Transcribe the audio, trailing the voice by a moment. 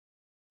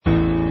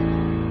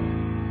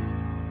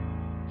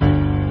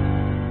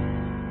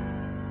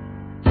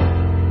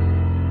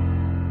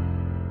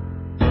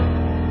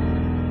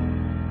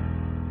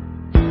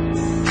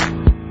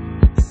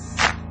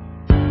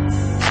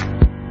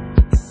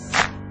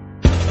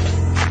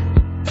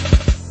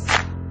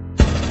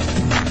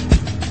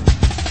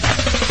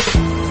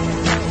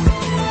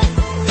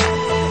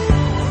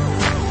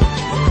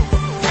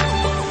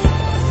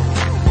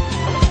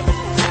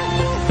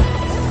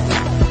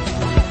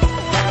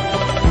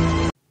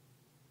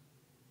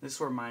this is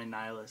where my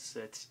Nihilus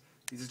sits.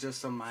 These are just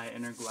some of my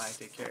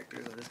intergalactic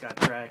characters. I just got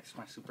Drax,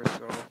 my Super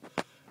Skrull.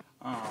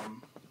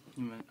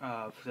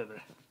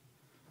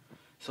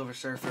 Silver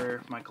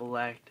Surfer, my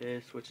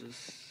Galactus, which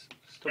is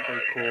still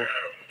pretty cool. I am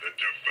the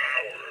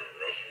devourer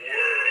of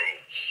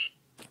worlds.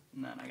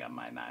 And then I got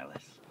my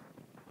Nihilus.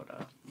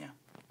 But, yeah.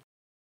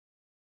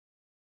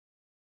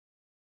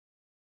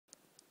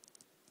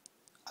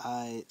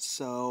 Alright,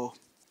 so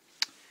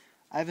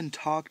I haven't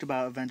talked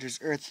about Avengers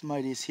Earth's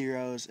Mightiest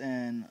Heroes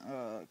in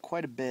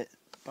quite a bit,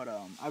 but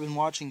I've been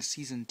watching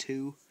Season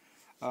 2.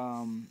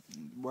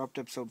 We're up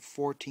to episode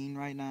 14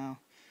 right now.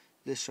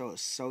 This show is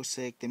so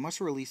sick. They must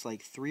have released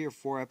like 3 or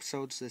 4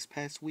 episodes this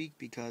past week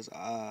because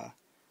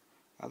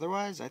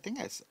otherwise I think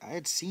I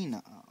had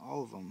seen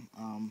all of them.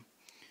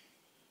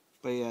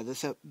 But yeah,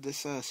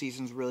 this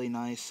season's really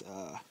nice.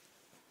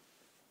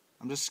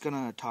 I'm just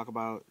gonna talk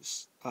about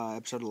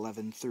episode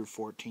 11 through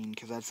 14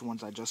 because that's the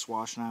ones I just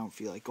watched, and I don't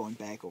feel like going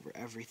back over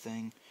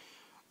everything.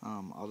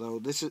 Although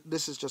this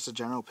is just a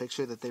general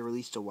picture that they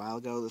released a while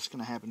ago. This is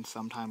gonna happen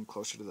sometime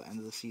closer to the end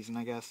of the season,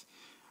 I guess.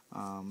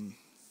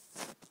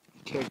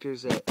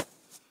 Characters that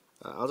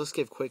I'll just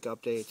give quick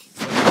updates.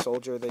 The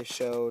Soldier they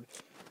showed,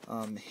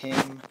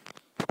 him,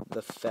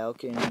 the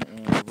Falcon,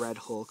 and Red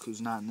Hulk,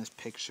 who's not in this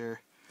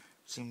picture,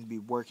 seem to be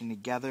working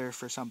together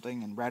for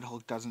something, and Red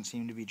Hulk doesn't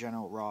seem to be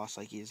General Ross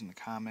like he is in the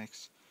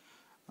comics.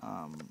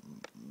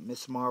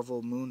 Miss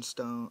Marvel,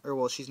 Moonstone,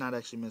 she's not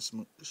actually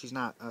she's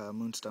not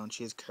Moonstone,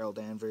 she is Carol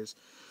Danvers.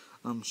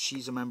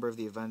 She's a member of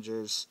the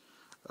Avengers.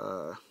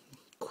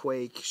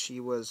 Quake, she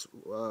was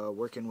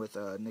working with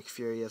Nick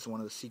Fury as one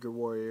of the Secret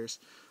Warriors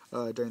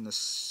during the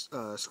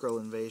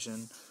Skrull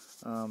invasion.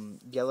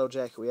 Yellow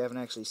Jacket, we haven't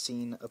actually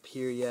seen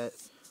appear yet,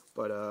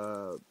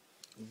 but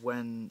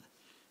when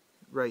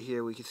right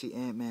here we can see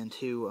Ant-Man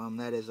 2.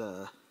 That is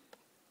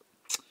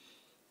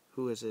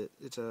who is it?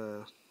 It's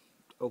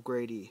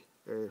O'Grady,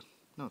 or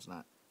no, it's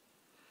not.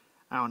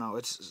 I don't know.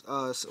 It's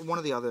one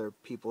of the other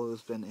people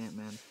who's been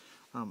Ant-Man.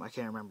 I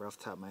can't remember off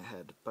the top of my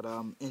head. But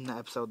in the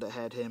episode that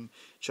had him,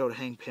 showed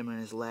Hank Pym in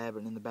his lab,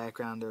 and in the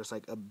background there was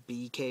like a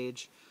bee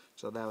cage.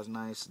 So that was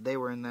nice. They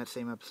were in that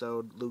same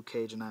episode, Luke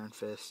Cage and Iron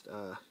Fist.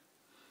 And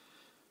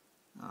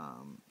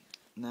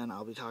then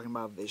I'll be talking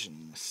about Vision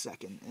in a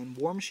second. And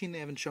War Machine they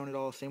haven't shown at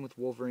all. Same with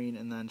Wolverine,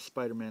 and then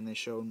Spider-Man they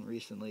showed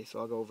recently. So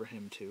I'll go over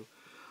him too.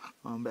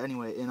 But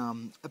anyway,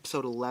 in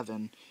episode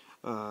 11,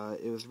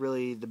 it was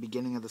really the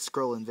beginning of the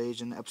Skrull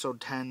invasion. Episode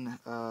 10,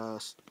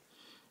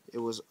 it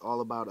was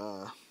all about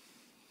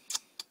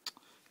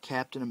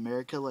Captain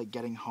America like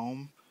getting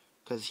home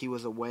because he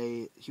was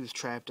away. He was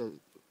trapped as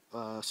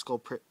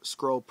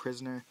Skrull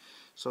prisoner.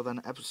 So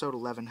then episode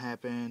 11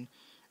 happened,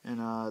 and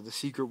the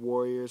Secret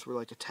Warriors were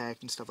like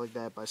attacked and stuff like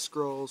that by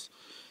Skrulls,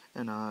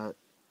 and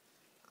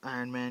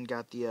Iron Man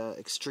got the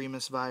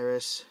extremist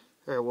virus.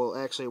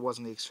 Actually it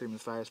wasn't the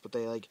extremist virus, but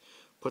they like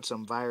put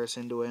some virus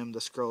into him. The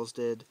Skrulls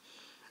did,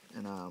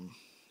 and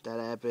that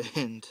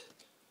happened.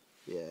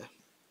 Yeah.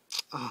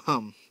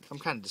 I'm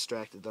kind of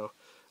distracted though,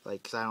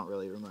 because I don't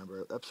really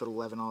remember episode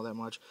 11 all that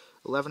much.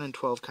 11 and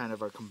 12 kind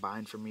of are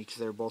combined for me because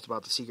they were both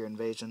about the Secret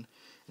Invasion,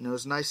 and it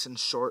was nice and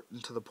short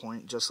and to the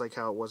point, just like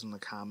how it was in the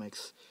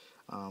comics.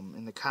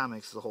 In the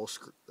comics, the whole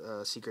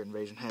Secret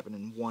Invasion happened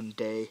in one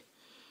day,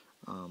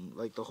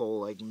 like the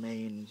whole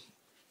main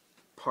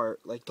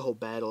part, like the whole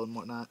battle and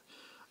whatnot.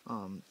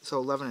 So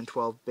 11 and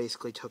 12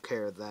 basically took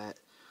care of that.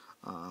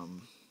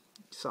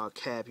 Saw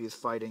Cap, he was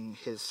fighting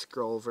his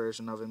Skrull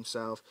version of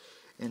himself.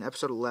 In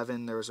episode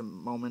 11, there was a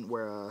moment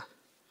where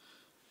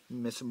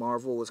Miss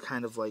Marvel was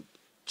kind of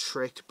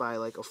tricked by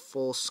a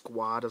full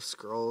squad of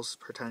Skrulls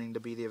pretending to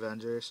be the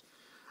Avengers,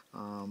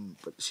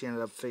 but she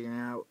ended up figuring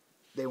out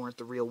they weren't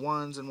the real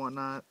ones and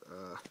whatnot.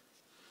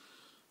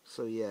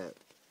 So yeah,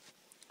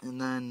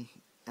 and then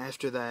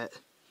after that,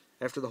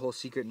 after the whole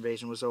Secret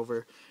Invasion was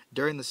over,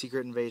 during the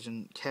Secret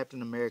Invasion,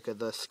 Captain America,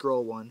 the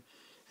Skrull one,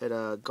 had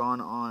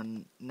gone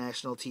on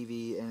national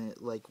TV, and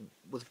it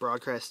was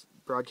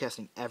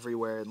broadcasting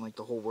everywhere in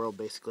the whole world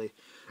basically,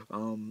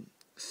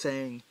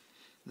 saying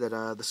that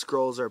the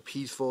Skrulls are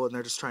peaceful and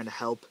they're just trying to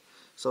help.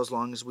 So as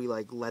long as we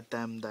let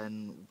them,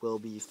 then we'll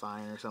be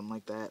fine or something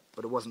like that.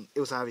 But it wasn't.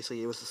 It was the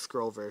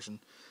Skrull version.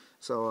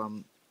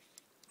 So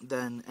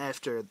then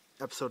after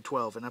episode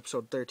 12 and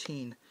episode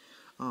 13,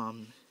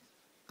 that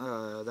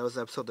was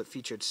the episode that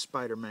featured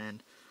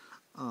Spider-Man.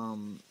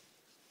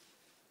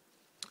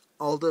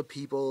 All the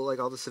people,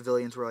 all the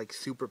civilians were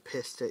super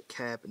pissed at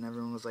Cap, and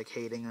everyone was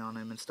hating on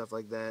him and stuff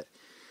like that.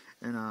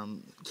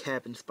 And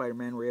Cap and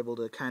Spider-Man were able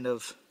to kind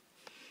of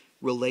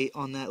relate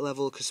on that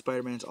level, because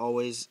Spider-Man's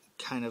always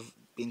kind of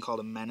being called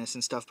a menace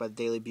and stuff by the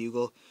Daily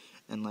Bugle,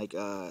 and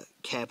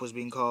Cap was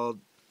being called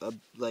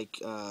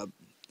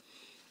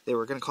they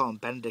were gonna call him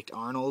Benedict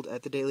Arnold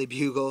at the Daily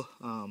Bugle.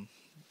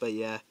 But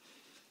yeah,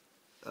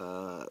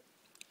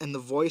 and the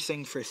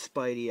voicing for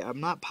Spidey, I'm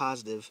not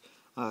positive.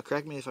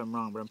 Correct me if I'm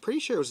wrong, but I'm pretty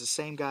sure it was the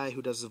same guy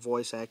who does the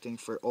voice acting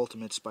for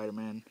Ultimate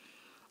Spider-Man,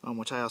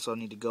 which I also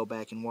need to go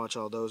back and watch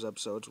all those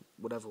episodes,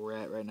 whatever we're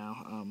at right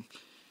now.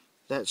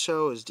 That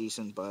show is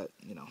decent, but,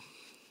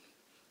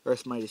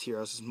 Earth's Mightiest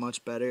Heroes is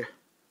much better.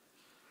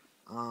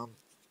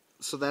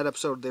 So that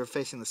episode, they were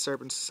facing the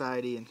Serpent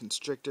Society and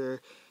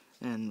Constrictor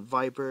and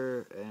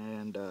Viper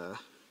and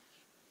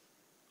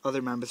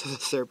other members of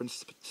the Serpent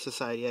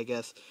Society, I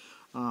guess.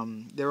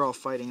 They were all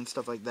fighting and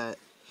stuff like that.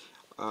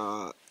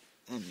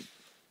 And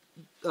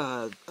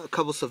a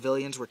couple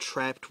civilians were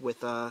trapped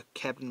with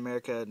Captain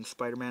America and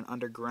Spider-Man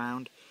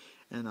underground,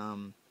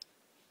 and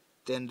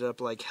they ended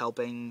up like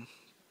helping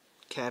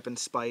Cap and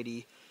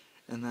Spidey,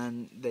 and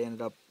then they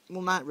ended up,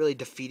 well, not really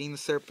defeating the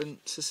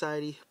Serpent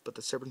Society, but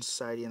the Serpent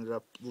Society ended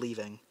up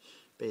leaving,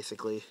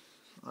 basically.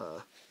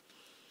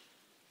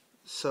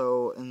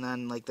 And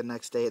then like the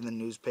next day in the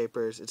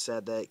newspapers, it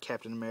said that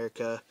Captain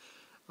America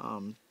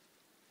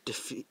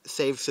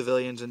saved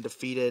civilians and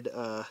defeated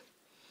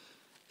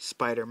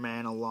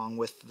Spider-Man along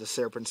with the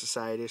Serpent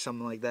Society or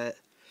something like that.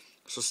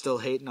 So still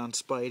hating on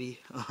Spidey.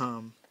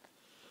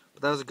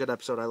 But that was a good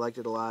episode. I liked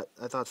it a lot.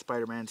 I thought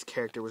Spider-Man's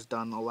character was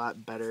done a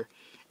lot better,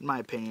 in my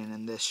opinion,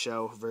 in this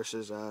show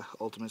versus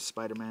Ultimate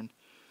Spider-Man.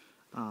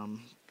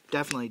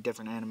 Definitely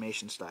different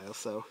animation style.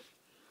 So,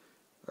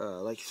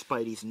 like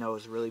Spidey's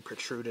nose really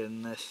protruded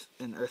in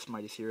Earth's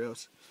Mightiest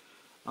Heroes.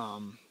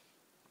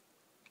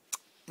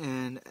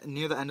 And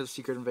near the end of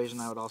Secret Invasion,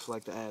 I would also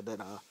like to add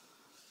that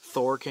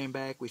Thor came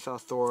back. We saw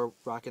Thor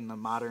rocking the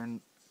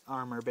modern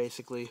armor,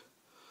 basically.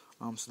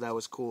 So that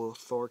was cool.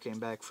 Thor came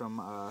back from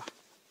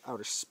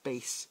outer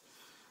space,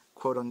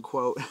 quote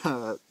unquote.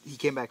 He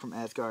came back from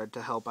Asgard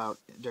to help out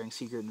during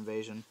Secret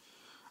Invasion.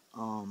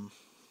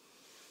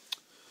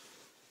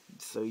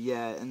 So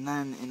yeah, and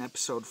then in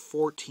episode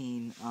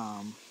 14,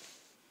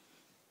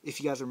 if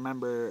you guys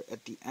remember,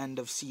 at the end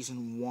of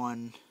season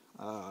 1,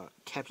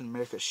 Captain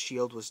America's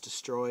shield was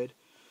destroyed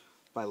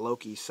by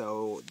Loki,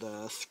 so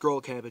the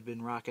Skrull Cap had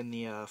been rocking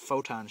the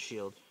photon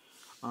shield.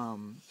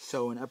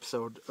 So in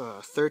episode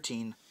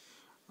 13,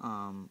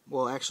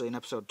 actually in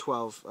episode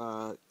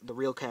 12, the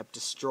real Cap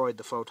destroyed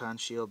the photon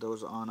shield that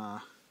was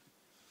on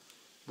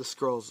the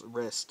Skrull's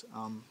wrist.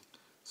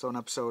 So in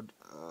episode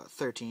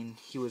 13,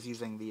 he was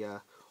using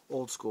the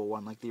old school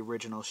one, like the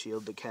original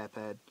shield that Cap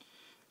had,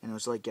 and it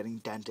was like getting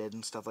dented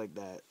and stuff like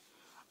that.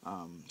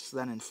 So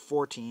then in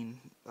 14,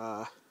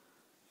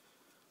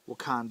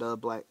 Wakanda,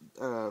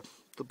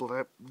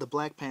 the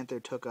Black Panther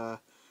took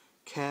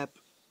Cap,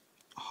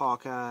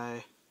 Hawkeye,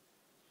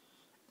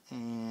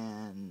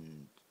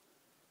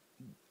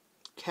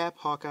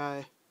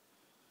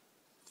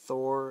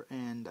 Thor,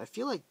 and I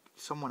feel like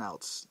someone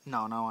else.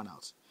 No one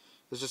else.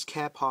 It was just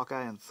Cap,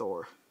 Hawkeye, and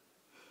Thor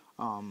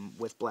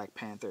with Black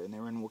Panther, and they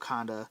were in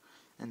Wakanda,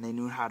 and they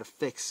knew how to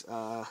fix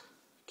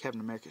Captain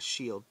America's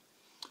shield.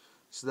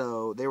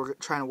 So they were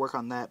trying to work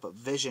on that, but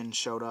Vision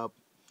showed up,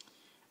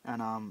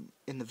 and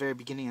in the very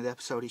beginning of the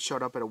episode, he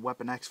showed up at a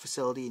Weapon X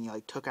facility, and he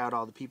like took out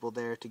all the people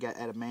there to get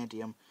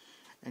adamantium,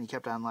 and he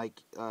kept on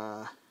like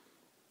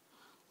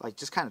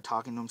just kind of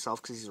talking to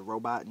himself because he's a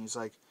robot, and he was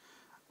like,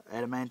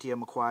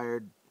 adamantium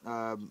acquired,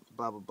 blah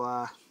blah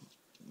blah.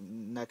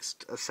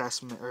 Next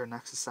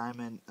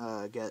assignment,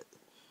 get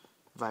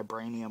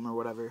vibranium or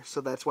whatever.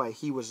 So that's why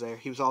he was there.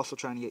 He was also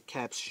trying to get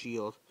Cap's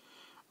shield,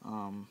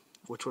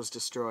 which was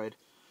destroyed.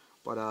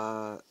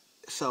 But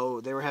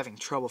so they were having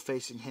trouble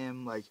facing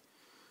him. Like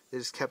they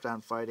just kept on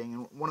fighting.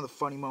 And one of the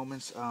funny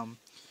moments,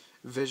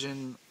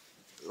 Vision,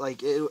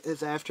 like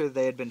it's after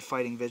they had been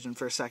fighting Vision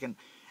for a second,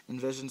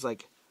 and Vision's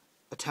like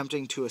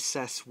attempting to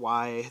assess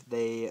why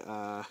they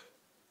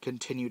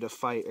continue to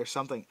fight or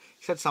something.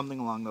 He said something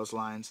along those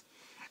lines,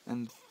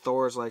 and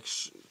Thor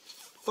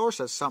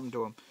says something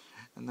to him,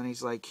 and then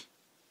he's like,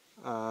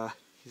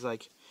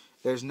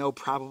 "There's no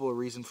probable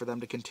reason for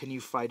them to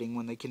continue fighting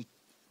when they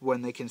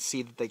can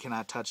see that they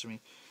cannot touch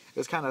me." It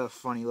was kind of a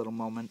funny little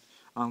moment,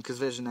 because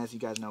Vision, as you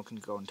guys know, can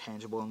go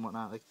intangible and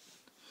whatnot, like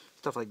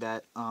stuff like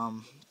that.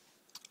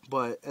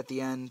 But at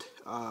the end,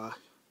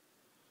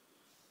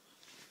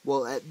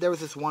 there was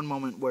this one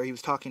moment where he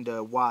was talking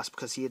to Wasp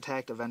because he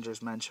attacked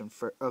Avengers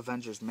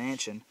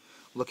Mansion,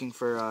 looking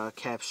for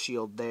Cap's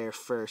shield there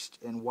first,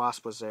 and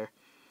Wasp was there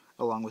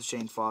along with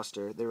Jane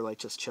Foster. They were like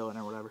just chilling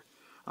or whatever.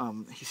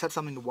 He said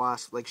something to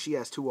Wasp, like she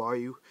asked, "Who are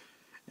you?"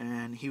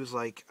 And he was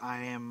like,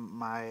 "I am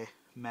my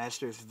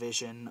master's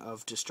vision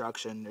of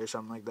destruction," or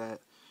something like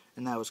that,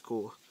 and that was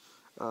cool.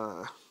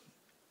 I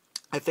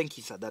think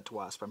he said that to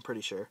Wasp. I'm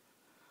pretty sure.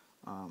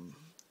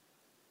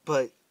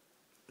 But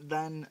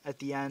then at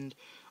the end,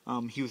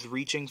 he was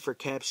reaching for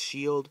Cap's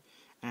shield,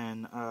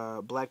 and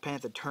Black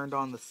Panther turned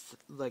on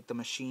the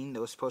machine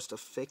that was supposed to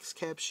fix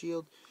Cap's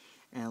shield,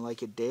 and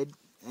like it did,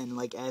 and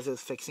like as it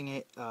was fixing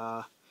it,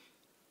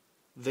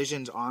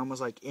 Vision's arm was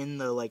like in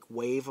the like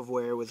wave of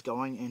where it was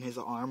going, and his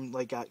arm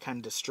like got kind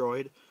of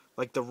destroyed.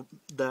 Like the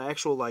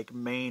actual like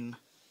main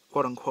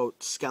quote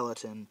unquote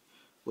skeleton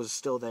was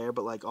still there,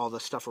 but like all the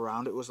stuff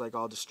around it was like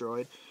all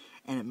destroyed,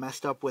 and it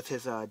messed up with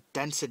his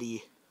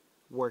density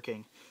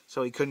working,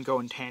 so he couldn't go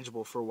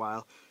intangible for a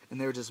while,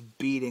 and they were just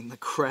beating the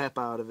crap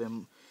out of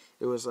him.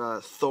 It was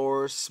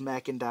Thor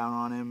smacking down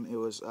on him. It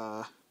was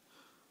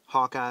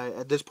Hawkeye.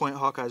 At this point,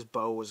 Hawkeye's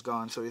bow was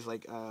gone, so he's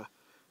like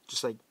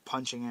just like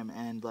punching him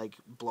and like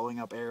blowing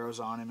up arrows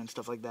on him and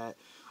stuff like that.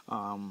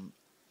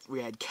 We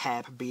had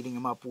Cap beating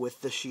him up with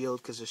the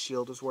shield because the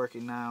shield was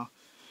working now,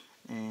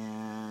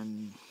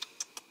 and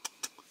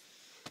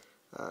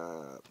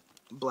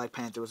Black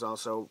Panther was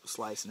also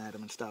slicing at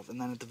him and stuff.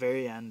 And then at the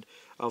very end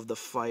of the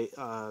fight,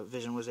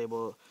 Vision was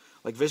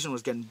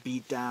getting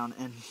beat down,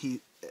 and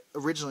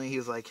originally he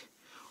was like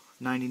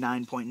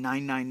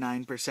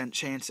 99.999%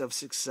 chance of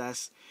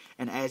success,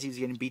 and as he was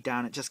getting beat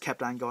down, it just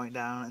kept on going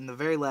down, and the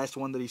very last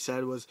one that he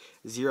said was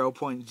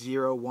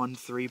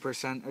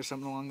 0.013% or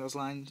something along those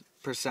lines,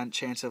 percent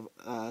chance of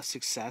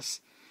success.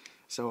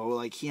 So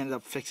like he ended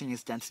up fixing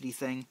his density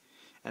thing,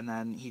 and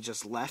then he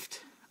just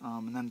left,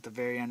 and then at the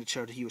very end it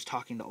showed he was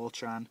talking to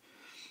Ultron,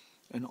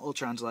 and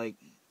Ultron's like,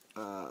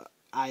 I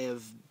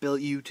have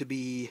built you to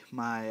be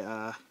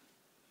my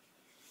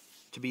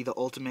to be the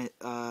ultimate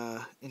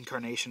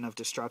incarnation of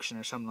destruction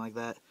or something like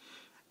that.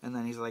 And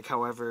then he's like,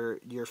 however,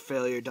 your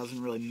failure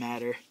doesn't really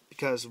matter,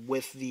 because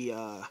with the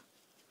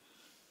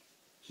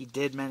he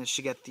did manage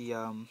to get the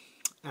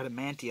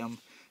adamantium.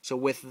 So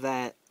with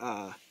that,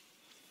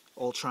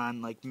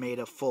 Ultron like made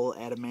a full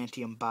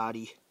adamantium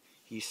body.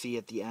 You see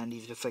at the end,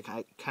 he's just like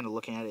kind of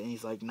looking at it, and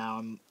he's like,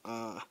 now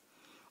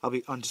I'll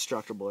be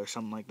indestructible or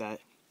something like that.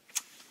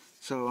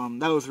 So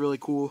that was really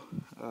cool.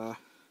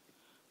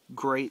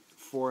 Great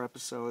 4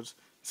 episodes.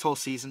 This whole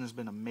season has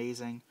been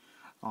amazing.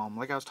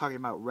 Like I was talking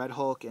about Red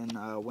Hulk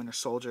and Winter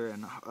Soldier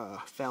and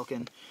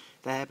Falcon,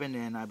 that happened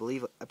in, I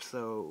believe,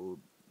 episode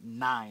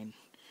 9.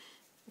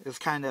 It was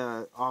kind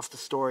of off the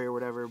story or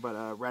whatever,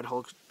 but Red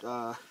Hulk,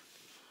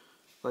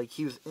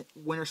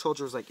 Winter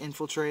Soldier was like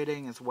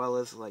infiltrating, as well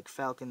as like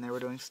Falcon. They were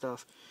doing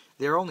stuff.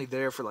 They were only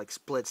there for like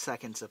split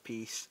seconds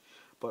apiece,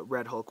 but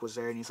Red Hulk was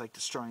there, and he's like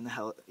destroying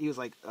he was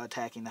like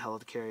attacking the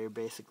helicarrier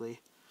basically.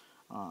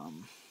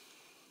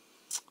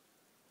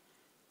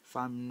 If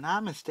I'm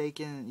not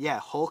mistaken, yeah,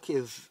 Hulk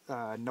is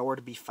nowhere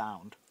to be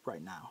found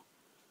right now.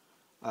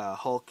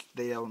 Hulk,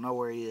 they don't know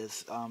where he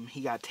is.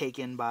 He got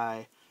taken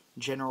by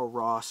General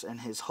Ross and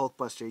his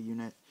Hulkbuster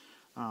unit,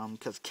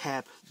 because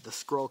Cap, the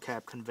Skrull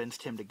Cap,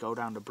 convinced him to go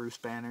down to Bruce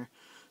Banner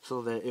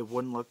so that it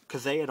wouldn't look,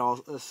 because they had all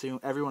assumed,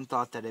 everyone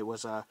thought that it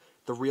was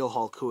the real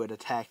Hulk who had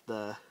attacked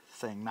the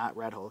thing, not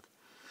Red Hulk.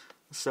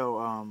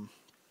 So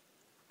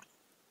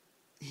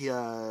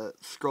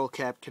Skrull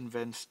Cap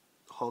convinced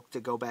Hulk to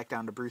go back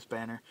down to Bruce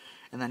Banner,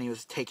 and then he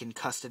was taken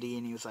custody,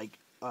 and he was like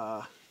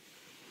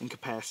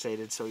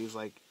incapacitated, so he was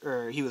like,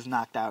 he was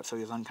knocked out, so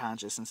he was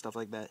unconscious and stuff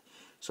like that.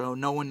 So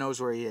no one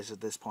knows where he is at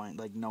this point,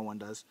 like no one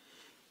does.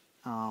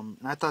 And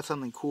I thought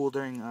something cool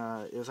during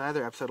it was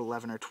either episode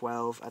 11 or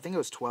 12. I think it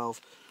was 12.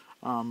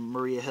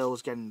 Maria Hill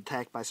was getting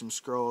attacked by some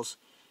Skrulls,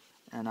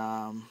 and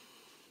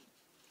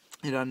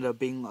it ended up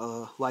being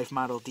a life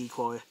model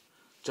decoy,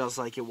 just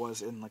like it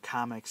was in the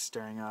comics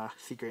during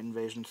Secret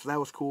Invasion. So that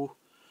was cool.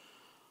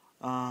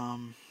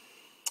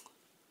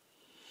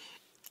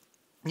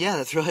 Yeah,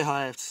 that's really all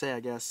I have to say, I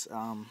guess.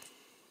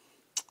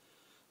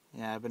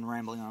 Yeah, I've been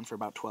rambling on for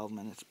about 12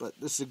 minutes, but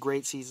this is a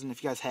great season.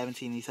 If you guys haven't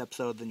seen these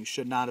episodes, then you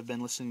should not have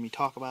been listening to me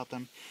talk about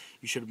them.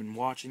 You should have been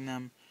watching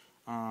them.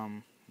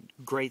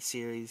 Great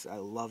series. I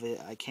love it.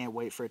 I can't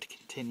wait for it to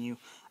continue.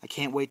 I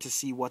can't wait to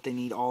see what they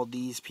need all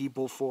these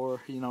people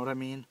for, you know what I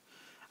mean?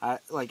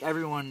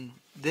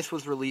 This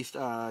was released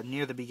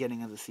near the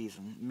beginning of the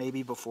season,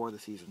 maybe before the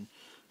season.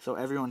 So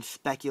everyone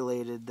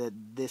speculated that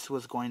this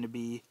was going to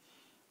be,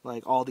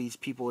 like, all these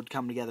people would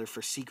come together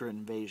for Secret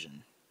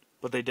Invasion.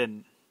 But they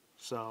didn't.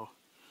 So,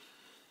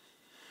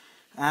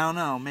 I don't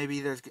know.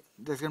 Maybe there's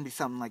going to be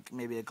something like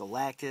maybe a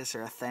Galactus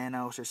or a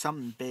Thanos or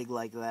something big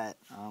like that.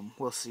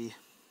 We'll see.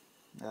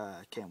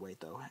 Can't wait,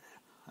 though.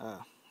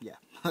 Yeah.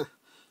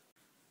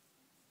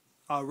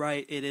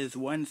 Alright, it is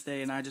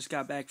Wednesday, and I just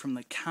got back from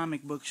the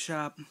comic book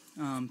shop.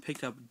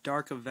 Picked up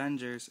Dark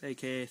Avengers,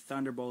 aka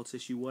Thunderbolts,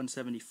 issue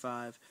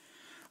 175.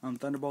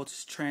 Thunderbolts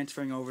is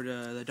transferring over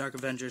to the Dark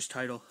Avengers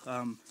title.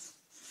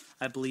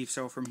 I believe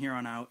so. From here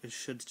on out, it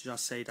should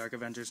just say Dark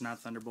Avengers, not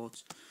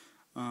Thunderbolts.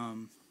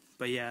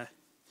 But yeah.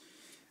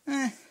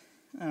 I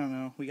don't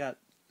know. We got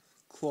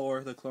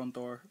Clor, the Clone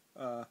Thor,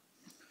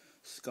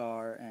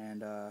 Scar,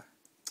 and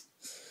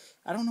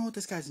I don't know what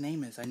this guy's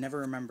name is. I never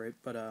remember it,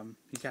 but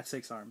he's got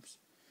 6 arms.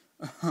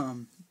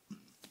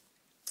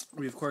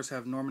 We, of course,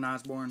 have Norman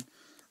Osborn.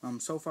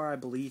 So far, I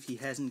believe he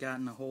hasn't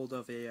gotten a hold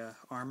of a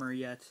armor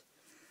yet.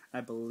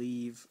 I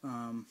believe.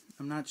 I'm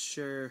not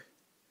sure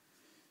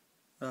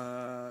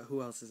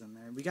who else is in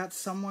there. We got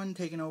someone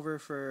taking over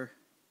for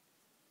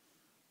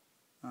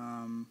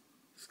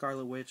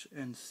Scarlet Witch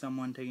and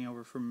someone taking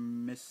over for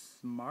Miss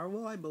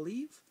Marvel, I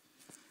believe.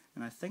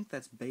 And I think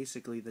that's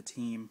basically the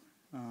team.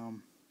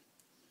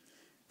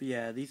 But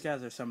yeah, these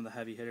guys are some of the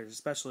heavy hitters,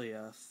 especially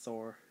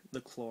Thor,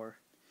 the Clor.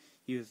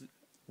 He was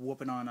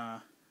whooping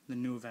on the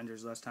New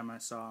Avengers last time I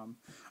saw him.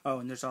 Oh,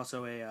 and there's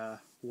also a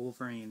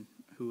Wolverine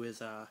who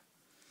is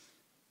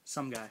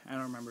some guy. I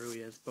don't remember who he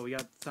is. But we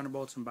got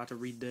Thunderbolts. I'm about to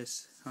read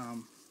this.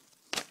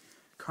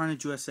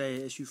 Carnage USA,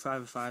 issue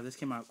 5 of 5. This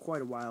came out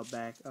quite a while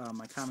back.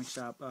 My comic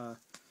shop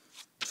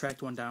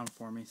tracked one down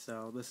for me.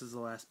 So this is the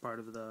last part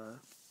of the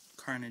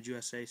Carnage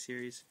USA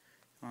series.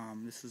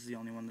 This is the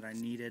only one that I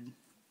needed.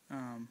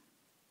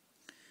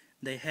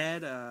 They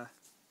had,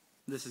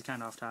 this is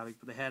kind of off topic,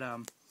 but they had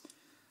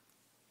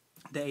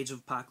The Age of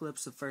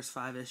Apocalypse, the first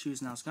 5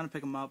 issues, and I was going to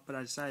pick them up, but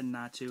I decided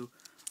not to.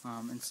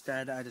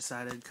 Instead, I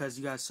decided, because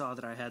you guys saw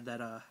that I had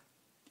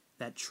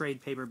that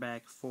trade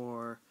paperback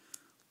for,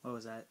 what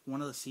was that?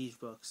 One of the Siege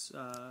books.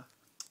 I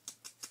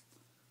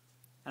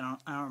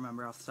don't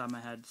remember off the top of my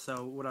head.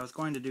 So what I was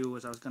going to do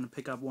was I was going to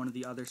pick up one of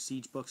the other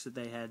Siege books that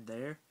they had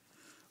there,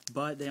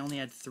 but they only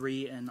had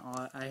 3, and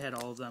I had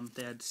all of them.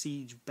 They had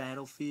Siege,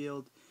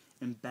 Battlefield,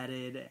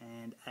 Embedded,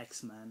 and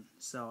X-Men.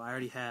 So I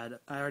already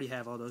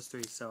have all those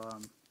 3. So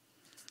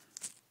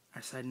I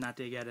decided not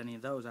to get any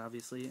of those,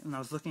 obviously. And I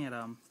was looking at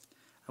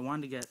I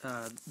wanted to get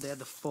they had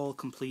the full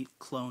complete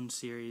clone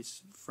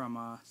series from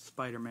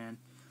Spider-Man,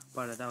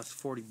 but that was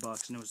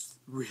 $40 and it was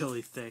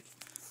really thick.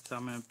 So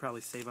I'm gonna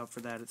probably save up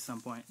for that at some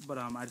point. But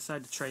I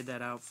decided to trade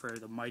that out for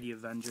the Mighty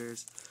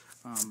Avengers,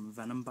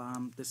 Venom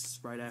Bomb. This is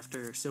right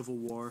after Civil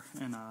War,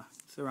 and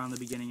it's around the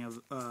beginning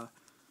of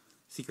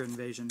Secret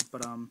Invasion.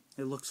 But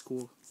it looks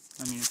cool.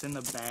 I mean, it's in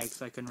the bag,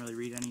 so I couldn't really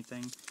read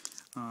anything,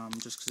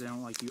 just because they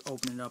don't like you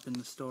open it up in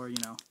the store, you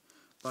know.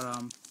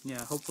 But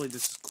yeah, hopefully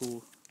this is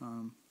cool.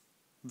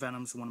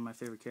 Venom's one of my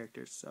favorite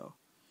characters, so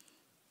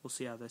we'll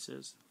see how this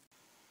is.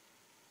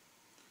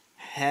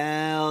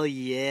 Hell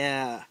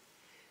yeah.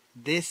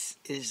 This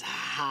is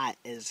hot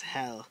as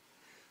hell.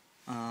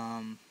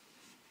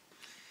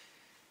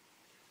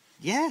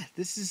 Yeah,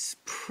 this is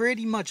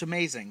pretty much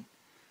amazing.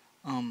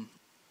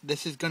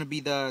 This is going to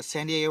be the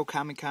San Diego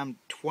Comic-Con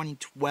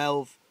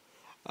 2012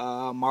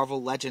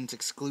 Marvel Legends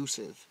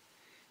exclusive.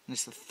 And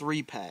it's a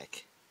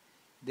 3-pack.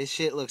 This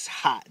shit looks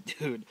hot,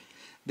 dude.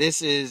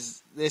 This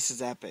is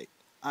epic.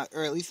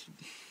 Or at least,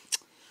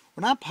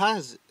 we're not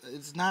positive.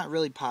 It's not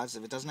really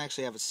positive. It doesn't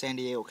actually have a San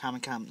Diego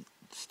Comic-Con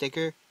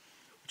sticker,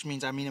 which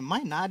means, I mean, it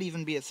might not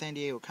even be a San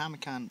Diego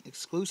Comic-Con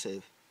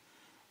exclusive.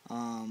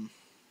 I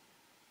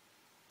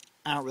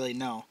don't really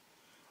know.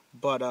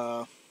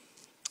 But,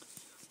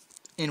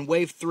 in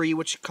Wave 3,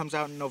 which comes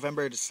out in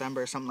November or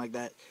December, something like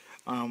that,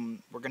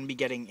 we're going to be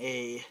getting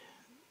a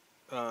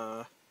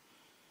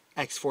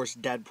X-Force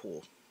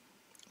Deadpool.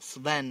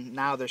 So then,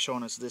 now they're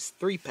showing us this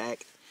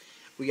 3-pack.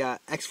 We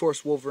got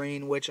X-Force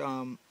Wolverine, which,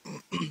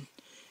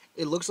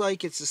 it looks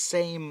like it's the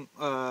same,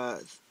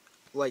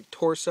 like,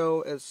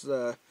 torso as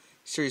the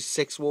Series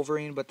 6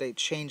 Wolverine, but they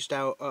changed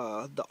out,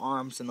 the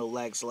arms and the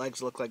legs. The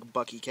legs look like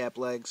Bucky Cap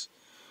legs.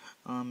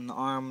 The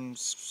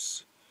arms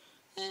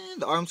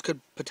could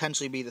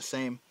potentially be the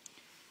same.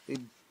 They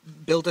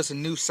built us a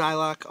new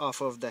Psylocke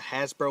off of the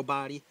Hasbro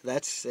body.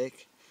 That's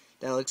sick.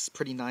 That looks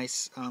pretty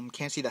nice.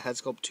 Can't see the head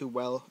sculpt too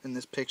well in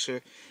this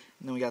picture.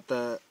 And then we got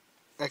the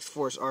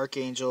X-Force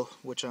Archangel,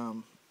 which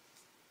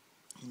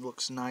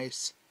looks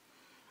nice.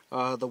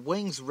 The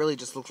wings really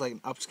just look like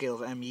an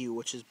upscale of MU,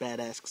 which is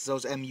badass, because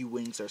those MU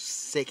wings are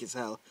sick as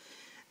hell.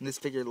 And this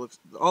figure looks,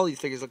 all these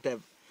figures look to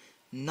have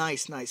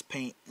nice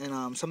paint.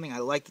 And something I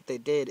like that they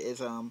did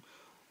is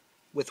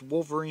with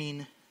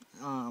Wolverine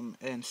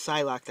and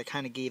Psylocke, they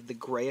kind of gave the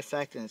gray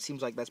effect, and it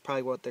seems like that's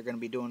probably what they're going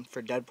to be doing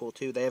for Deadpool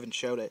too. They haven't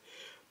showed it.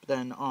 But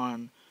then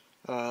on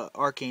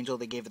Archangel,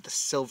 they gave it the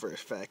silver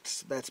effect.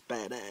 So that's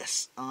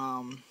badass.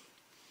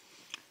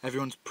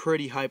 Everyone's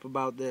pretty hype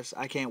about this.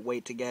 I can't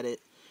wait to get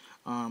it.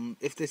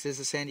 If this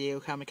is a San Diego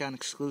Comic-Con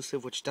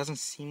exclusive, which doesn't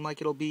seem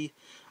like it'll be,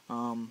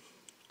 I'm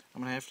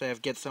gonna have to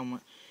get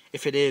someone.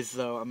 If it is,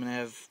 though, I'm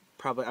gonna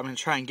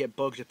try and get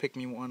Bug to pick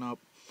me one up.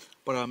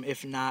 But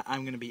if not,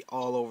 I'm gonna be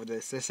all over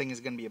this. This thing is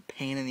gonna be a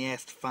pain in the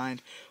ass to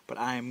find, but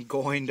I am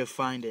going to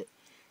find it.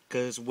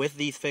 Because with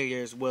these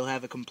figures, we'll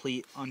have a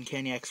complete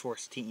Uncanny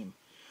X-Force team.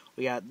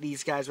 We got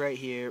these guys right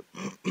here.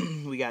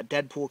 We got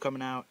Deadpool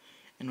coming out,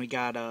 and we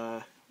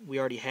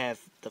already have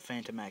the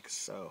Phantom X,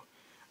 so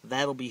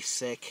that'll be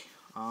sick.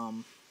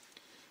 I'm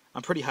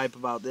pretty hype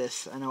about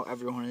this. I know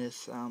everyone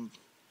is.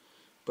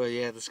 But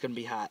yeah, this is gonna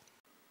be hot.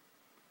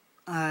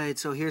 Alright,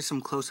 so here's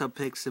some close-up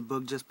pics that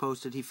Boog just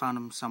posted. He found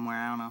them somewhere,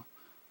 I don't know.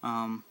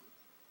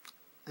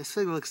 This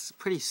figure looks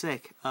pretty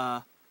sick.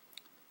 They're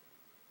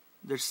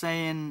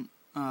saying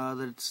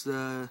that it's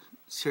the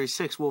Series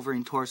 6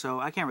 Wolverine torso.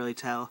 I can't really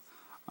tell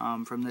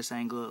from this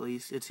angle, at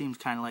least. It seems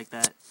kind of like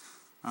that.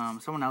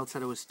 Someone else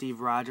said it was Steve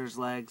Rogers'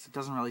 legs. It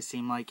doesn't really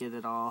seem like it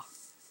at all.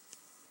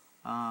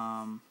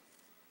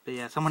 But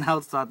yeah, someone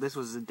else thought this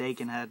was a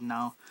Dakin head.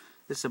 No,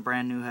 this is a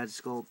brand new head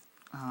sculpt.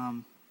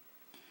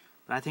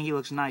 But I think he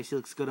looks nice. He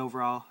looks good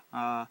overall.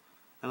 I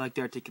like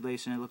the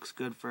articulation. It looks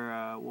good for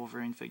a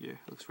Wolverine figure.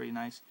 It looks pretty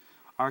nice.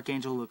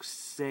 Archangel looks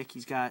sick.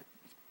 He's got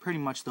pretty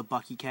much the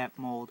Bucky Cap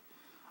mold.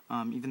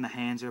 Even the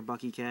hands are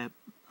Bucky Cap.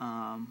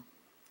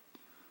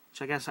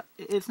 Which I guess,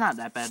 it's not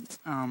that bad.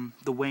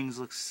 The wings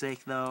look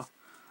sick, though.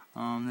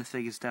 This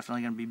figure is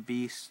definitely going to be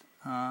beast.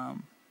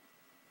 And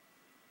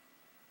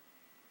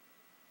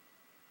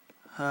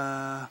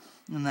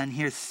then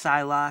here's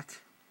Psylocke.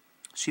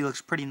 She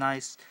looks pretty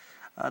nice.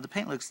 The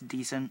paint looks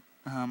decent.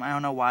 I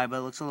don't know why, but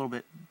it looks a little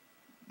bit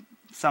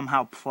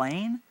somehow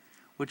plain,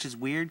 which is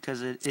weird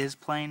because it is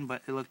plain,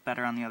 but it looked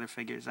better on the other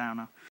figures. I don't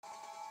know.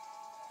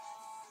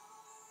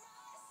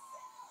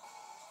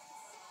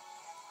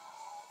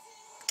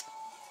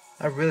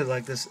 I really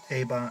like this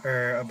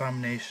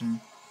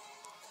Abomination.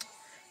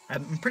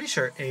 I'm pretty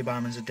sure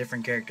A-Bomb is a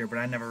different character, but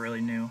I never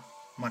really knew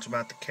much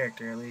about the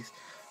character, at least.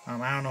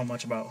 I don't know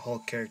much about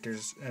Hulk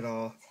characters at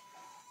all.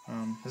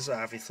 This is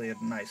obviously a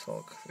nice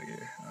Hulk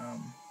figure.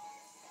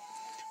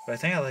 But I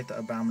think I like the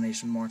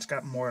Abomination more. It's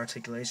got more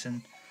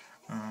articulation.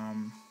 The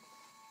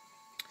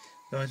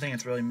only thing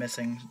it's really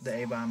missing,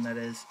 the A-Bomb that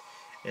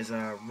is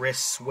a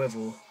wrist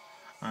swivel.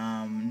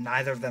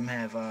 Neither of them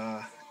have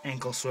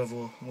ankle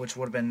swivel, which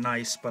would have been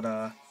nice,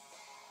 but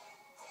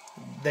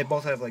they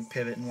both have like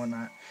pivot and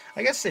whatnot.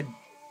 I guess they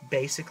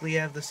basically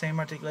have the same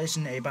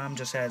articulation. A-Bomb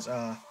just has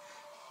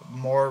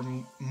more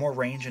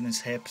range in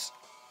his hips.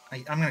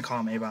 I'm gonna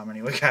call him A-Bomb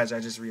anyway, guys. I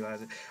just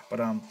realized it.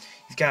 But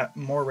he's got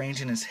more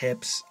range in his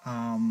hips.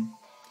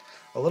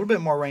 A little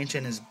bit more range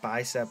in his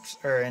biceps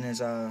or in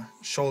his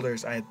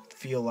shoulders. I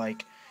feel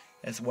like,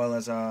 as well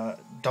as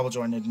double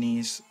jointed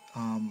knees.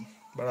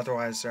 But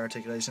otherwise, their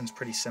articulation is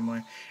pretty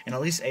similar. And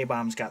at least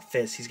A-Bomb's got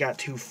fists. He's got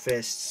 2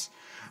 fists,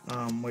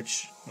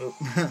 which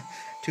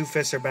 2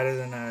 fists are better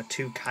than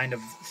 2 kind of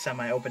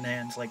semi-open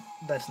hands. Like,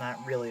 that's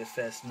not really a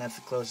fist, and that's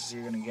the closest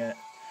you're gonna get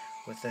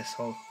with this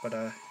Hulk. But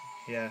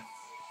yeah.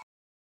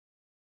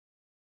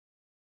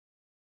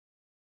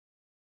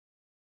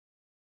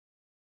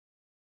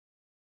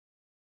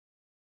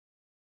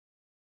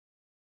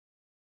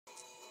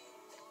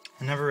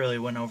 I never really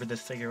went over this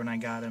figure when I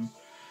got him.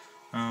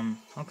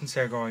 I'll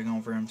consider going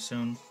over him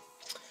soon.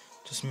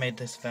 Just made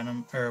this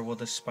Venom, or well,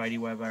 this Spidey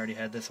web. I already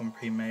had this one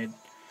pre-made.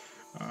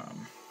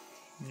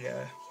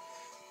 Yeah.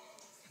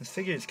 This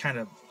figure is kind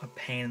of a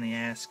pain in the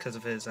ass because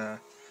of his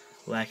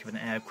lack of an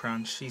ab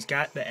crunch. He's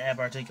got the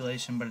ab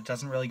articulation, but it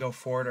doesn't really go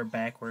forward or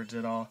backwards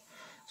at all.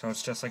 So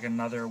it's just like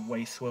another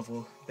waist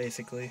swivel,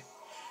 basically.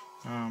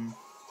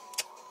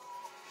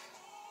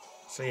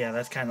 So yeah,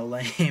 that's kind of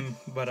lame,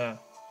 but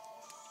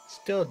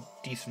still a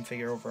decent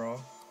figure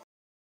overall.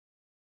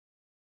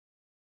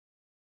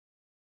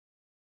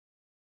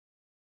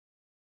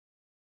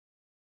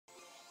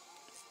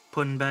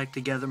 Putting back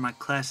together my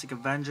classic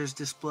Avengers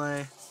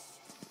display.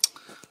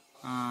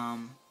 I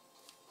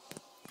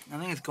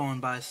think it's going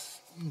by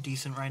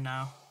decent right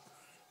now.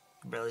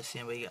 You can barely see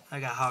him, but I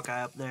got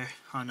Hawkeye up there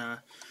on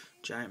a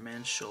Giant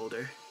Man's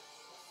shoulder.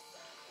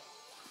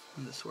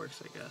 And this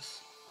works, I guess.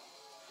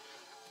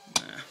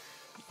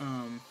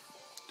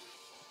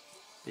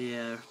 But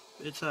yeah,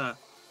 it's not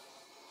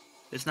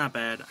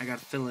bad. I got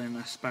to fill in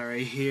a spot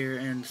right here,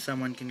 and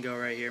someone can go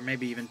right here.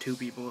 Maybe even 2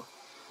 people.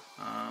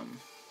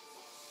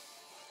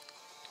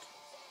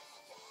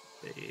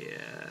 But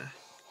yeah,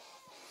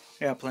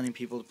 I got plenty of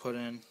people to put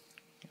in.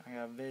 I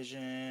got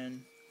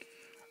Vision,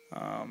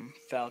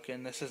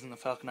 Falcon. This isn't the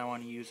Falcon I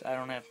want to use. I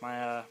don't have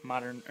my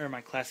modern or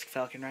my classic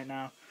Falcon right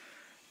now.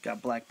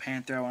 Got Black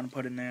Panther I want to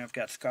put in there. I've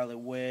got Scarlet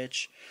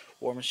Witch,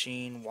 War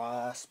Machine,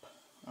 Wasp.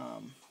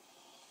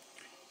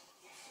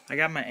 I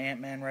got my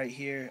Ant-Man right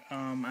here.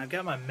 I've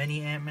got my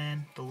mini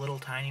Ant-Man, the little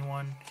tiny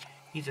one.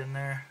 He's in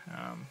there.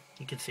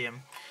 You can see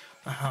him.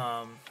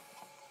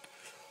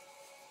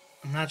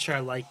 I'm not sure I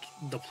like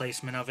the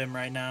placement of him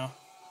right now,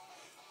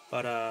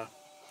 but I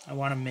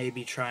want to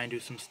maybe try and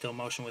do some still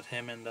motion with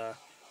him and the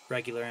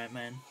regular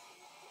Ant-Man.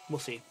 We'll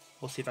see.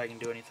 We'll see if I can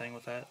do anything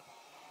with that.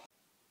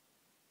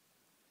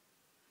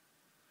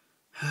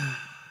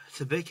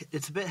 It's a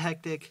bit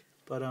hectic,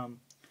 but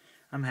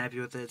I'm happy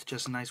with it. It's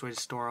just a nice way to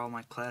store all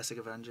my classic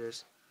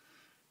Avengers.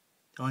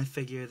 The only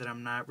figure that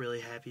I'm not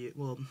really happy,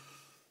 well,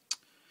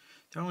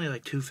 there are only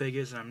like 2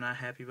 figures that I'm not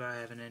happy about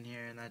having in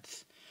here, and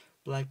that's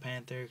Black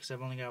Panther, because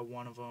I've only got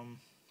one of them,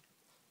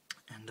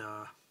 and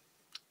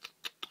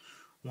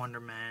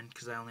Wonder Man,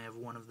 because I only have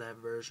one of that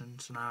version.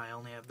 So now I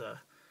only have the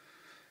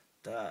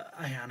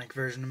Ionic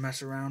version to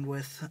mess around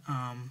with.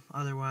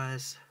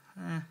 Otherwise,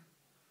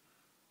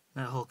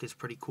 that Hulk is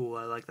pretty cool.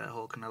 I like that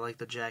Hulk, and I like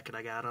the jacket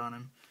I got on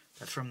him.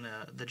 That's from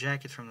the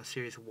jacket's from the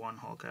Series 1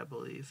 Hulk, I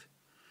believe.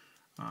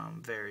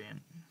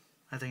 Variant.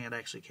 I think it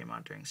actually came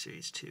out during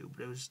Series 2,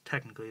 but it was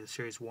technically the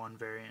Series 1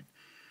 variant,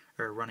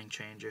 or running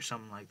change, or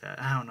something like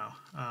that. I don't know.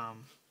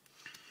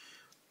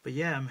 But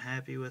yeah, I'm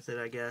happy with it,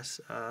 I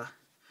guess.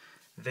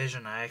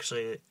 Vision, I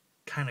actually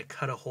kind of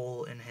cut a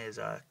hole in his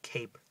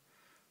cape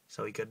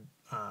so he could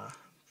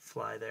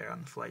fly there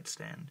on the flight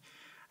stand.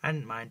 I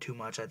didn't mind too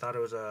much. I thought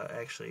it was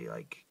actually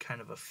like kind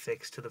of a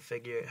fix to the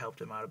figure. It helped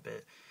him out a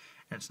bit.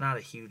 And it's not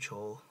a huge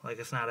hole. Like,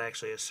 it's not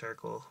actually a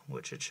circle,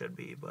 which it should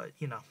be, but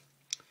you know.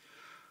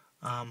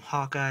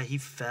 Hawkeye, he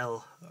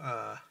fell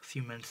a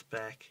few minutes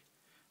back.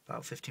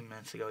 About 15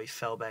 minutes ago, he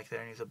fell back there,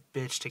 and he's a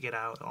bitch to get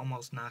out.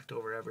 Almost knocked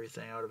over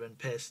everything. I would have been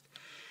pissed.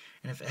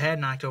 And if it had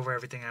knocked over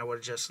everything, I would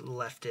have just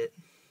left it.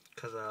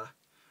 Because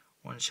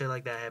when shit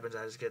like that happens,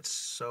 I just get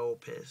so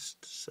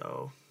pissed.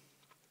 So,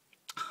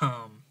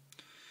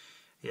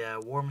 yeah,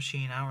 War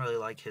Machine, I don't really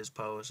like his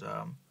pose.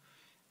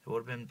 It would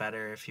have been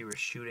better if he were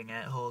shooting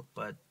at Hulk,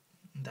 but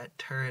that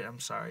turret, I'm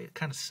sorry, it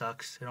kind of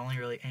sucks. It only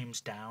really aims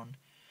down.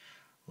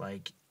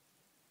 like,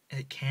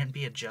 it can't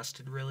be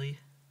adjusted really,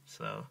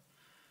 so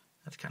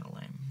that's kind of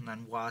lame. And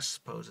then Wasp's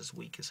pose is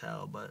weak as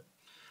hell, but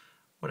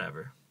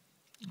whatever.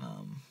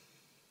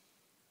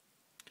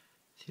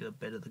 See a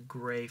bit of the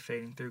gray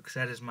fading through, because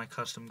that is my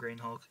custom Green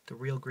Hulk. The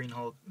real Green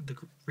Hulk, the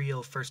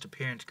real first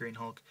appearance Green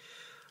Hulk,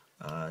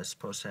 is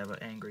supposed to have an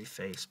angry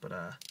face, but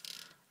I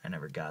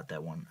never got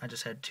that one. I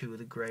just had 2 of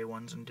the gray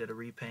ones and did a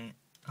repaint.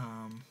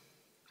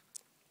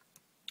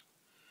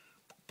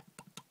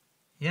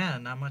 Yeah,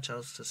 not much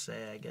else to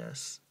say, I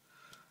guess.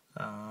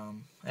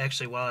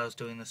 Actually, while I was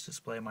doing this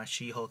display, my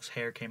She-Hulk's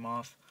hair came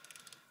off.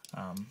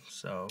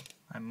 So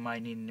I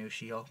might need a new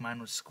She-Hulk.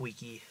 Mine was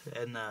squeaky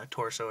in the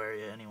torso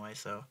area anyway,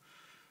 so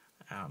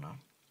I don't know.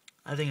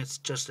 I think it's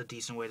just a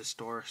decent way to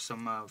store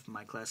some of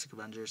my classic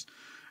Avengers.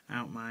 I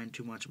don't mind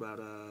too much about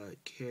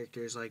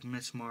characters like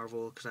Miss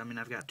Marvel, because I mean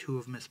I've got 2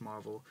 of Miss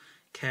Marvel.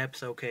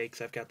 Cap's okay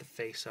because I've got the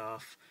face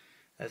off,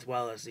 as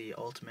well as the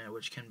Ultimate,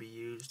 which can be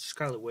used.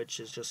 Scarlet Witch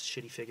is just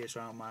a shitty figure,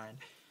 so I don't mind.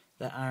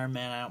 The Iron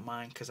Man I don't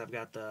mind because I've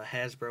got the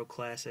Hasbro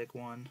Classic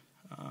one.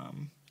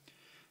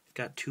 I've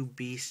got 2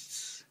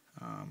 Beasts.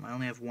 I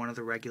only have 1 of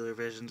the regular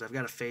Visions. I've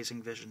got a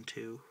Phasing Vision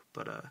too,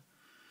 but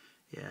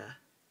yeah.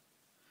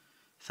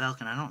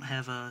 Falcon. I don't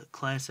have a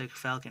classic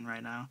Falcon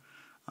right now.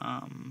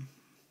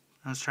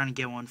 I was trying to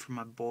get one for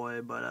my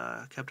boy,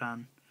 but kept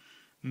on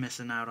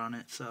missing out on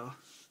it, so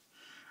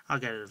I'll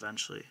get it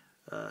eventually,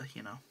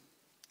 you know.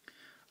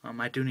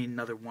 I do need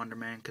another Wonder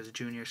Man, because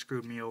Junior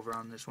screwed me over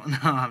on this one. No,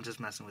 I'm just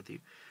messing with you.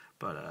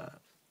 But,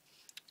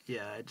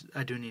 yeah,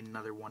 I do need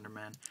another Wonder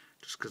Man,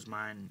 just because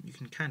mine, you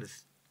can kind of,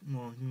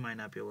 well, you might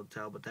not be able to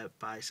tell, but that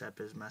bicep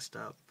is messed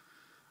up.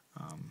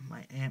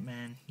 My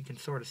Ant-Man, you can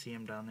sort of see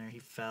him down there. He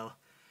fell,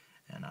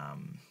 and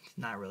it's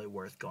not really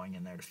worth going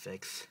in there to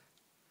fix,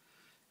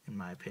 in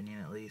my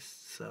opinion at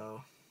least.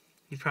 So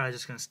he's probably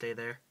just going to stay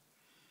there.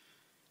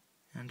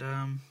 And,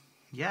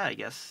 yeah, I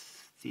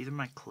guess these are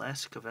my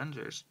classic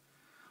Avengers.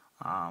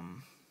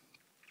 I'm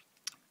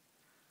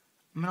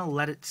gonna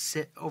let it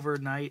sit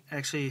overnight.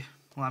 Actually,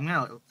 well, I'm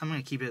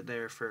gonna keep it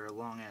there for a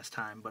long ass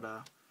time. But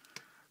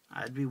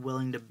I'd be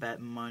willing to bet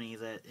money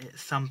that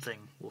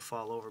something will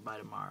fall over by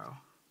tomorrow.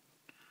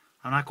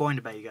 I'm not going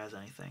to bet you guys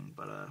anything,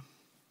 but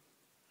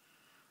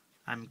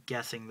I'm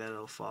guessing that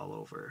it'll fall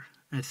over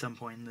at some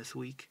point in this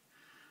week.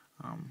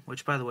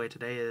 Which, by the way,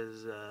 today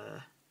is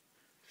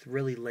it's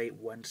really late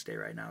Wednesday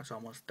right now. It's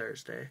almost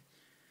Thursday,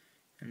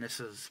 and this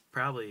is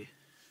probably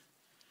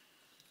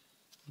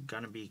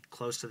gonna be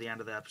close to the end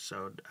of the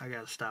episode. I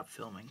gotta stop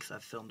filming because I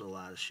filmed a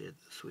lot of shit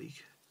this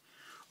week.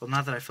 Well,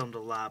 not that I filmed a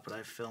lot, but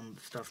I filmed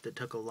stuff that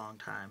took a long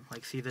time.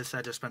 Like, see this?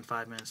 I just spent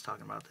 5 minutes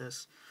talking about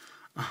this.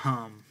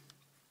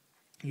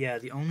 Yeah,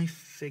 the only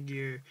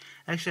figure...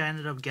 Actually, I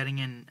ended up getting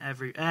in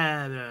every...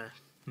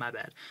 my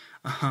bad.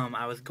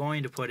 I was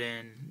going to put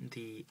in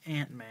the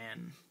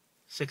Ant-Man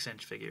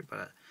 6-inch figure,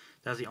 but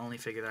that was the only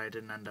figure that I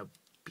didn't end up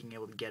being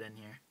able to get in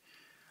here.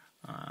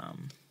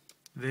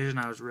 Vision,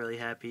 I was really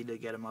happy to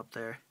get him up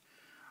there.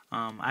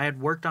 I had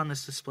worked on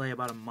this display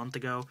about a month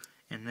ago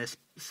in this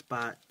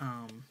spot.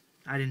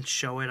 I didn't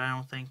show it, I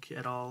don't think,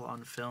 at all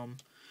on film.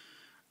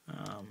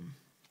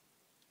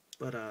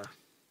 But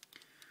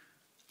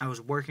I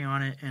was working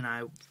on it, and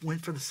I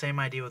went for the same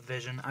idea with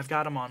Vision. I've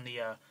got him on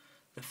the,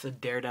 it's the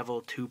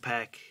Daredevil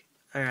 2-pack.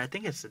 Or I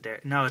think it's the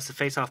no, it's the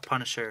Face Off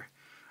Punisher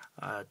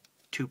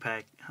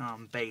 2-pack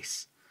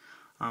base.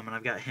 And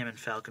I've got him and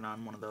Falcon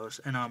on one of those.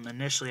 And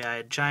initially I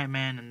had Giant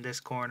Man in this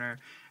corner,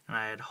 and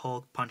I had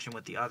Hulk punching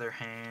with the other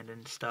hand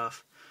and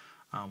stuff.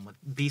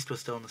 Beast was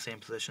still in the same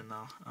position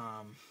though.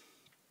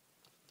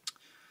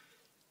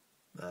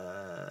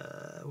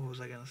 What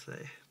was I gonna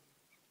say?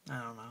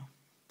 I don't know.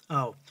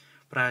 Oh,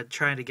 but I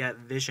tried to get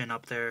Vision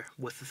up there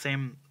with the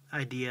same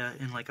idea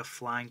in like a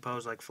flying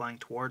pose, like flying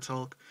towards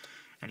Hulk.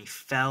 And he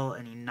fell,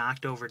 and he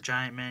knocked over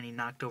Giant Man, he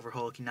knocked over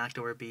Hulk, he knocked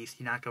over Beast,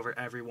 he knocked over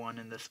everyone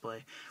in this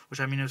display. Which,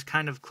 I mean, it was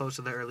kind of close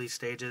to the early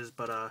stages,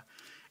 but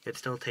it's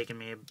still taken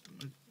me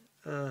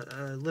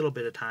a little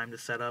bit of time to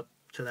set up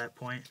to that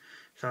point.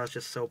 So I was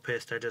just so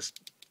pissed, I just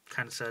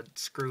kind of said,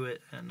 screw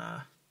it, and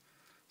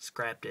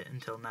scrapped it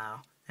until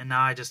now. And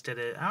now I just did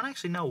it. I don't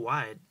actually know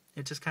why.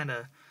 It just kind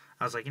of,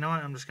 I was like, you know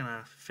what, I'm just going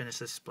to finish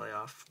this display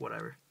off,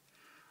 whatever.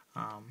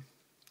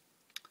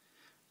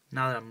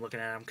 Now that I'm looking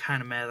at it, I'm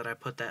kind of mad that I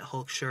put that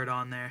Hulk shirt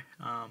on there.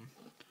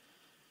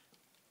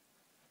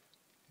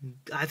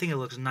 I think it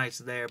looks nice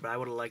there, but I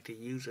would have liked to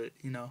use it,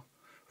 you know.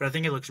 But I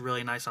think it looks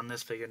really nice on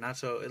this figure. Not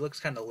so, it looks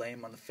kind of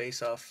lame on the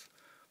face-off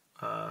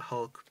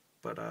Hulk,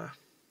 but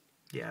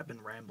yeah, I've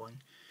been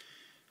rambling.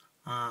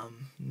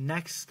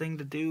 Next thing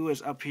to do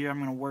is up here, I'm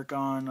going to work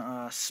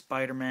on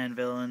Spider-Man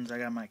villains. I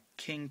got my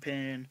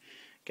Kingpin,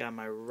 got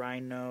my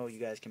Rhino. You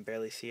guys can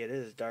barely see it. It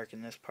is dark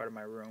in this part of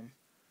my room.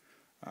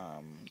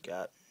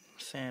 Got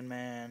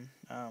Sandman,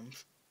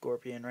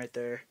 Scorpion right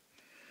there.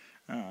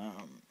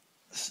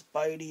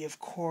 Spidey, of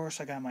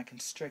course. I got my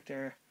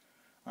Constrictor.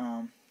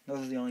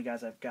 Those are the only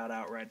guys I've got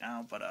out right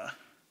now, but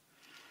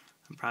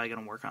I'm probably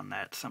going to work on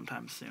that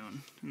sometime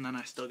soon. And then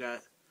I still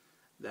got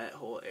that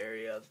whole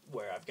area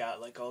where I've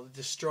got like all the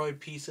destroyed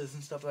pieces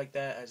and stuff like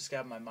that. I just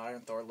got my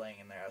modern Thor laying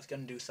in there. I was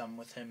gonna do something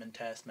with him and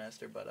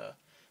Taskmaster, but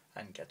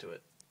I didn't get to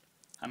it.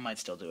 I might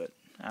still do it.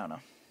 I don't know.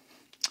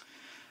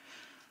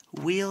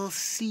 We'll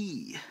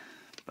see.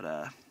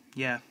 But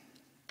yeah,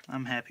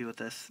 I'm happy with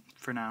this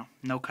for now.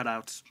 No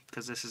cutouts,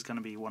 because this is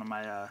gonna be one of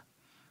my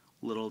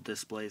little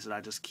displays that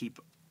I just keep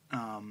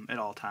at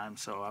all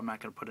times. So I'm not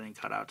gonna put any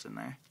cutouts in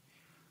there.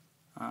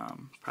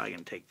 Probably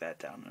gonna take that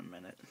down in a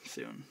minute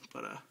soon.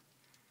 But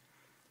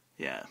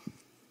yeah.